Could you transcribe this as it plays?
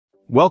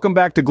Welcome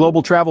back to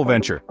Global Travel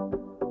Venture.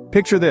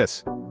 Picture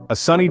this: a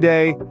sunny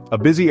day, a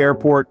busy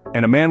airport,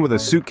 and a man with a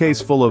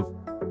suitcase full of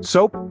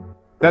soap?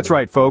 That's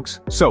right, folks,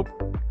 soap.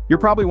 You're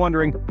probably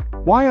wondering,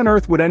 why on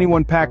earth would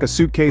anyone pack a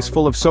suitcase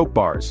full of soap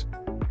bars?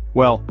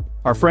 Well,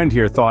 our friend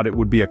here thought it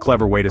would be a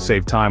clever way to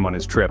save time on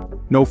his trip.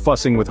 No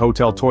fussing with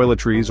hotel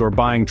toiletries or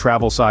buying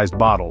travel-sized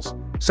bottles.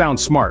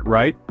 Sounds smart,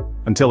 right?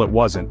 Until it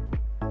wasn't.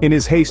 In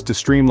his haste to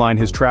streamline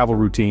his travel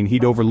routine,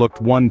 he'd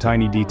overlooked one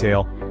tiny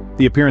detail: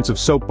 the appearance of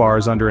soap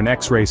bars under an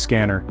X-ray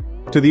scanner.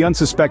 To the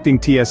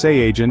unsuspecting TSA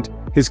agent,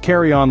 his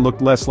carry-on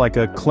looked less like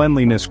a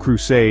cleanliness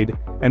crusade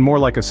and more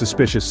like a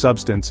suspicious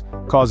substance,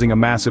 causing a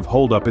massive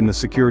holdup in the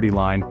security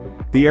line.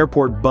 The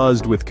airport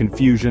buzzed with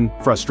confusion,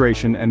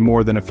 frustration, and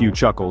more than a few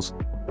chuckles.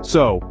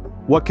 So,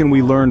 what can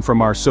we learn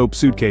from our soap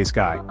suitcase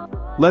guy?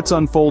 Let's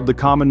unfold the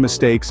common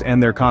mistakes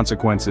and their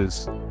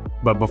consequences.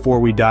 But before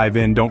we dive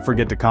in, don't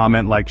forget to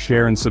comment, like,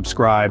 share, and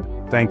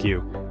subscribe. Thank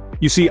you.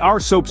 You see, our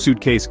soap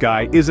suitcase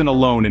guy isn't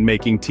alone in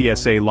making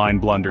TSA line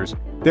blunders.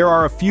 There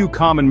are a few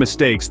common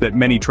mistakes that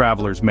many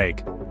travelers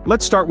make.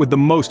 Let's start with the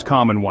most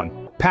common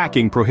one: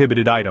 packing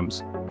prohibited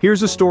items.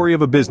 Here's a story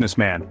of a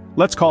businessman.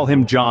 Let's call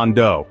him John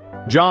Doe.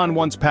 John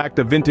once packed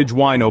a vintage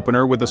wine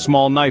opener with a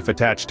small knife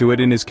attached to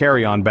it in his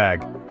carry-on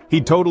bag.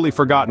 He'd totally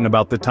forgotten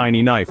about the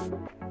tiny knife.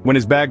 When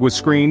his bag was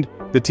screened,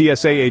 the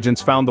TSA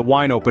agents found the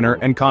wine opener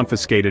and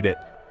confiscated it.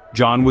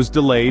 John was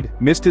delayed,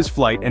 missed his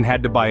flight, and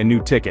had to buy a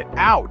new ticket.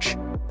 Ouch!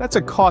 That's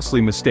a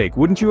costly mistake,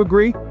 wouldn't you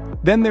agree?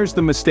 Then there's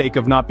the mistake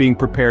of not being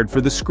prepared for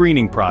the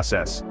screening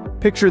process.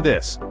 Picture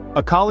this: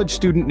 a college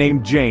student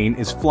named Jane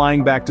is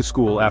flying back to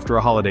school after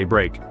a holiday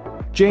break.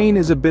 Jane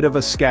is a bit of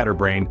a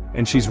scatterbrain,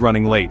 and she's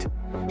running late.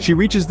 She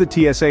reaches the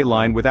TSA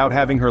line without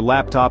having her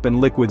laptop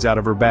and liquids out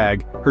of her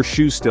bag, her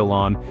shoes still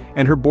on,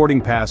 and her boarding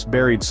pass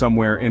buried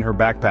somewhere in her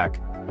backpack.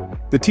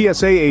 The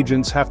TSA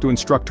agents have to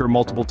instruct her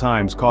multiple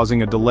times,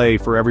 causing a delay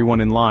for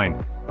everyone in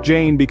line.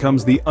 Jane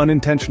becomes the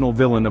unintentional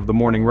villain of the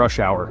morning rush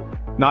hour.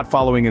 Not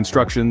following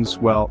instructions,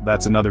 well,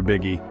 that's another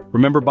biggie.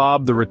 Remember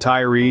Bob, the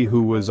retiree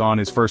who was on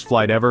his first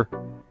flight ever?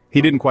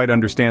 He didn't quite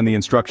understand the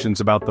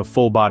instructions about the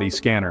full-body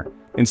scanner.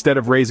 Instead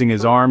of raising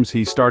his arms,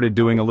 he started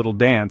doing a little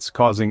dance,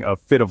 causing a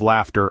fit of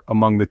laughter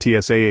among the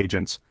TSA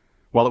agents.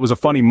 While it was a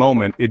funny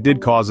moment, it did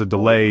cause a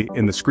delay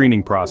in the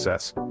screening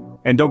process.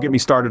 And don't get me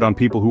started on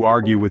people who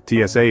argue with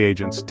TSA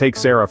agents. Take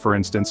Sarah, for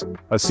instance,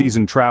 a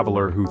seasoned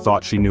traveler who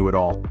thought she knew it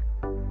all.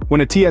 When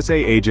a TSA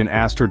agent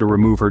asked her to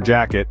remove her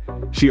jacket,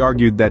 she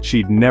argued that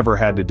she'd never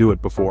had to do it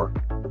before.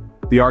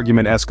 The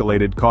argument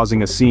escalated,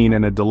 causing a scene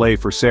and a delay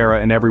for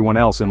Sarah and everyone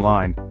else in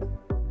line.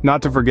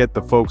 Not to forget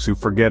the folks who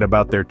forget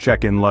about their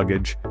check-in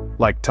luggage,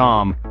 like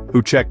Tom,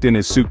 who checked in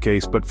his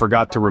suitcase but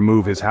forgot to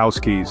remove his house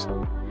keys.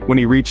 When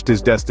he reached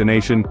his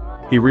destination,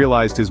 he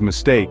realized his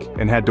mistake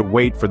and had to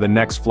wait for the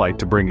next flight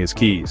to bring his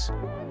keys.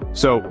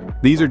 So,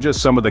 these are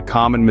just some of the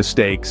common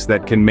mistakes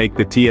that can make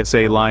the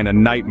TSA line a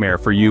nightmare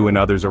for you and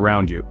others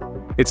around you.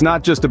 It's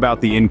not just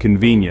about the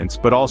inconvenience,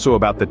 but also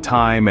about the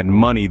time and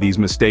money these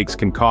mistakes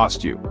can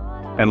cost you.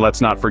 And let's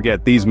not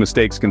forget, these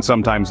mistakes can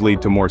sometimes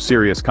lead to more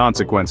serious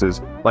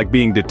consequences, like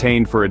being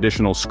detained for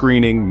additional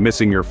screening,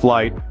 missing your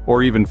flight,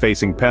 or even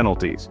facing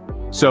penalties.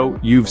 So,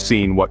 you've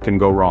seen what can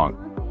go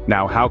wrong.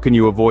 Now, how can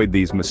you avoid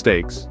these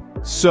mistakes?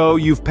 So,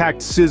 you've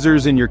packed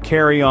scissors in your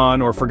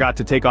carry-on or forgot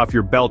to take off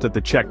your belt at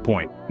the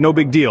checkpoint. No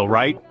big deal,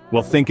 right?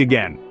 Well, think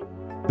again.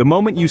 The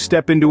moment you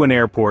step into an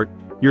airport,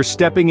 you're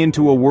stepping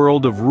into a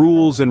world of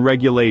rules and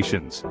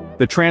regulations.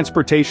 The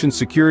Transportation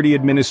Security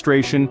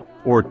Administration,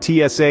 or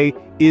TSA,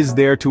 is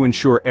there to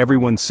ensure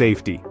everyone's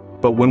safety.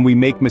 But when we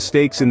make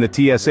mistakes in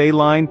the TSA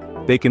line,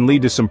 they can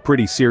lead to some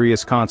pretty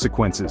serious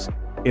consequences.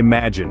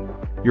 Imagine,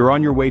 you're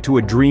on your way to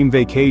a dream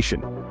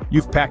vacation.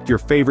 You've packed your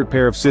favorite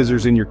pair of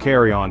scissors in your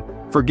carry-on,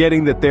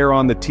 forgetting that they're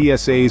on the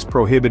TSA's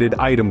prohibited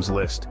items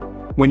list.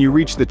 When you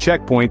reach the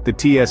checkpoint, the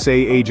TSA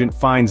agent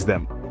finds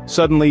them.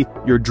 Suddenly,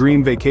 your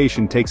dream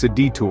vacation takes a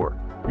detour.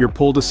 You're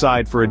pulled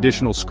aside for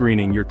additional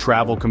screening, your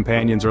travel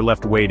companions are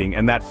left waiting,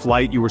 and that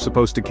flight you were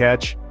supposed to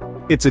catch?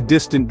 It's a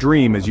distant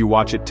dream as you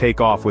watch it take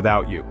off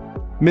without you.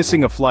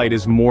 Missing a flight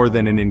is more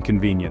than an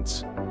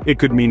inconvenience. It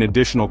could mean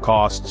additional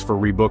costs for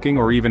rebooking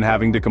or even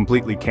having to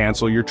completely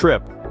cancel your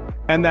trip.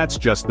 And that's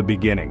just the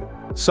beginning.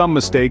 Some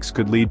mistakes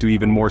could lead to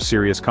even more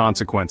serious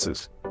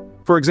consequences.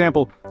 For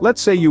example,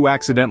 let's say you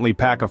accidentally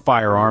pack a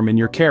firearm in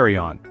your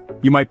carry-on.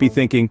 You might be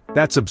thinking,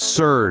 that's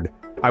absurd.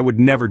 I would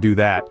never do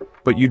that.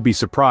 But you'd be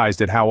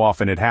surprised at how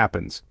often it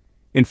happens.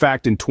 In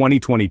fact, in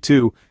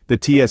 2022, the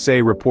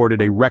TSA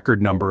reported a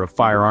record number of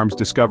firearms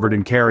discovered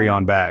in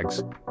carry-on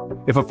bags.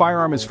 If a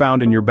firearm is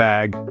found in your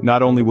bag,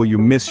 not only will you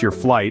miss your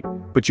flight,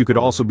 but you could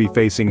also be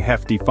facing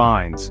hefty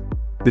fines.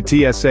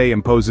 The TSA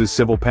imposes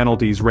civil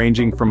penalties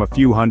ranging from a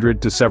few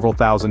hundred to several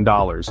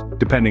 $1,000s,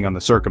 depending on the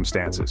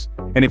circumstances.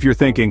 And if you're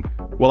thinking,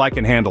 well, I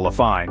can handle a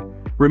fine,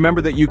 remember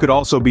that you could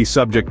also be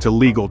subject to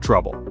legal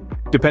trouble.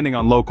 Depending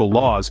on local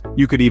laws,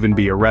 you could even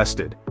be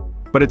arrested.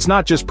 But it's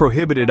not just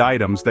prohibited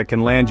items that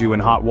can land you in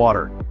hot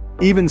water.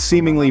 Even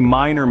seemingly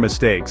minor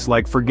mistakes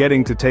like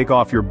forgetting to take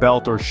off your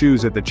belt or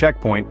shoes at the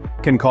checkpoint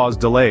can cause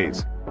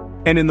delays.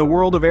 And in the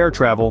world of air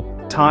travel,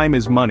 time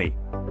is money.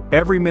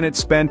 Every minute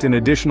spent in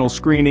additional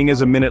screening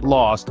is a minute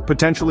lost,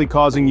 potentially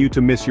causing you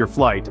to miss your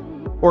flight.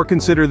 Or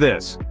consider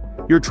this.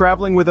 You're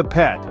traveling with a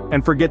pet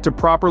and forget to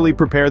properly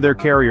prepare their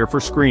carrier for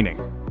screening.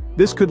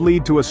 This could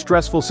lead to a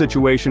stressful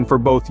situation for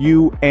both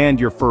you and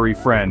your furry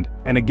friend,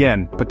 and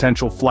again,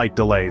 potential flight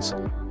delays.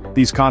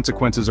 These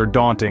consequences are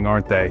daunting,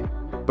 aren't they?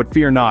 But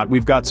fear not,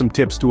 we've got some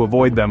tips to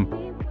avoid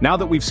them. Now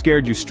that we've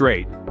scared you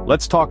straight,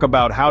 let's talk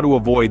about how to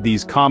avoid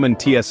these common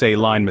TSA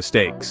line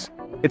mistakes.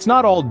 It's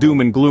not all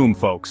doom and gloom,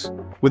 folks.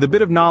 With a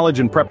bit of knowledge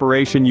and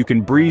preparation, you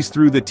can breeze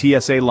through the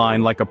TSA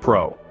line like a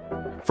pro.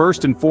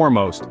 First and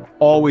foremost,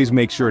 always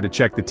make sure to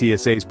check the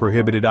TSA's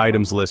prohibited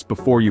items list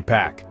before you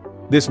pack.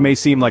 This may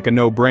seem like a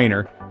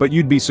no-brainer, but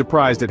you'd be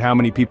surprised at how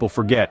many people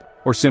forget,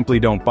 or simply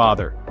don't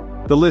bother.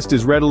 The list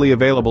is readily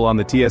available on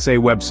the TSA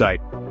website,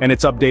 and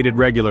it's updated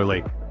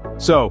regularly.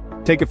 So,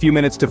 take a few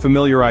minutes to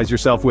familiarize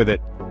yourself with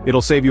it.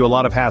 It'll save you a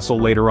lot of hassle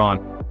later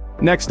on.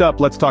 Next up,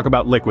 let's talk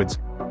about liquids.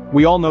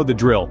 We all know the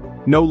drill.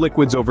 No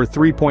liquids over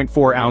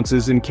 3.4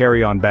 ounces in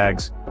carry-on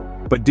bags.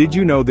 But did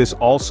you know this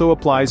also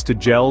applies to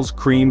gels,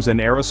 creams, and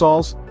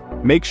aerosols?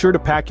 Make sure to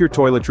pack your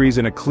toiletries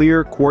in a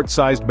clear,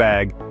 quart-sized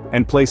bag,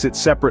 and place it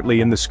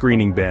separately in the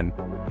screening bin.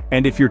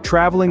 And if you're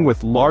traveling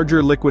with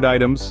larger liquid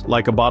items,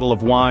 like a bottle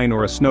of wine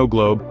or a snow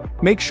globe,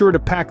 make sure to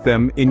pack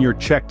them in your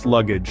checked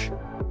luggage.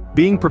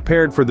 Being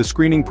prepared for the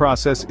screening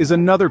process is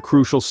another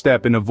crucial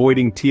step in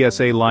avoiding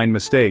TSA line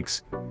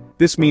mistakes.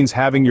 This means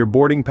having your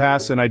boarding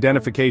pass and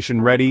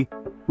identification ready,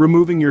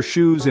 removing your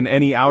shoes and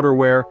any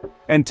outerwear,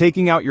 and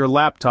taking out your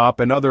laptop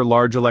and other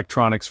large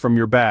electronics from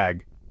your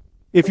bag.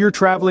 If you're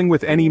traveling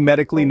with any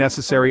medically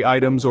necessary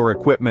items or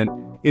equipment,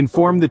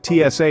 inform the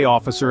TSA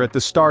officer at the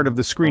start of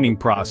the screening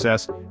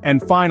process,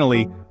 and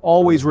finally,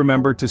 always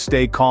remember to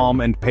stay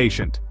calm and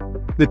patient.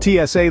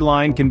 The TSA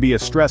line can be a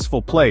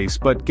stressful place,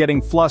 but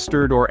getting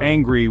flustered or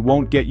angry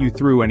won't get you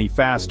through any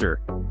faster.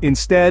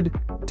 Instead,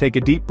 take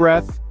a deep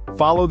breath,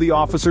 follow the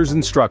officer's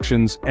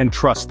instructions, and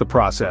trust the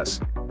process.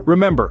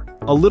 Remember,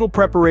 a little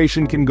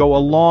preparation can go a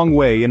long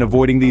way in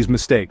avoiding these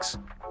mistakes.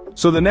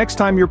 So the next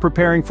time you're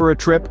preparing for a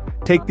trip,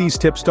 take these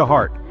tips to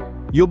heart.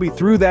 You'll be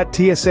through that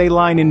TSA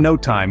line in no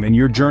time, and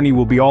your journey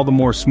will be all the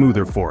more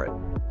smoother for it.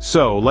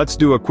 So, let's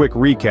do a quick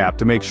recap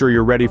to make sure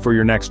you're ready for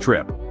your next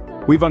trip.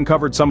 We've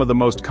uncovered some of the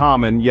most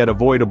common yet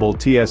avoidable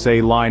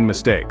TSA line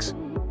mistakes.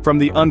 From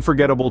the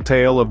unforgettable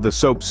tale of the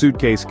soap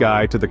suitcase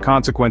guy to the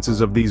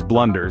consequences of these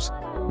blunders,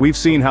 we've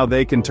seen how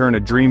they can turn a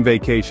dream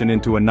vacation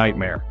into a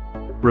nightmare.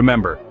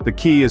 Remember, the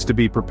key is to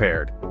be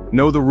prepared.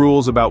 Know the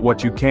rules about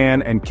what you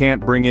can and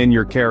can't bring in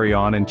your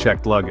carry-on and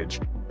checked luggage.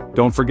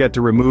 Don't forget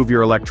to remove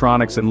your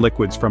electronics and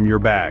liquids from your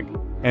bag.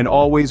 And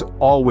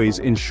always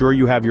ensure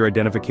you have your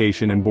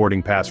identification and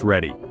boarding pass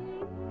ready.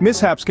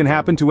 Mishaps can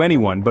happen to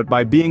anyone, but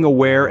by being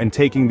aware and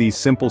taking these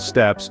simple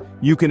steps,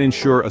 you can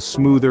ensure a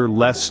smoother,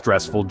 less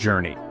stressful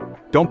journey.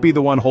 Don't be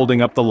the one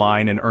holding up the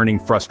line and earning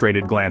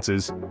frustrated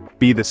glances.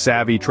 Be the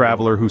savvy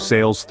traveler who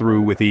sails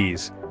through with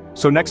ease.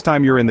 So next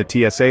time you're in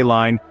the TSA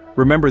line,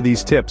 remember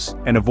these tips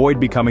and avoid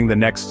becoming the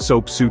next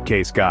soap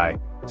suitcase guy.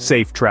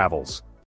 Safe travels.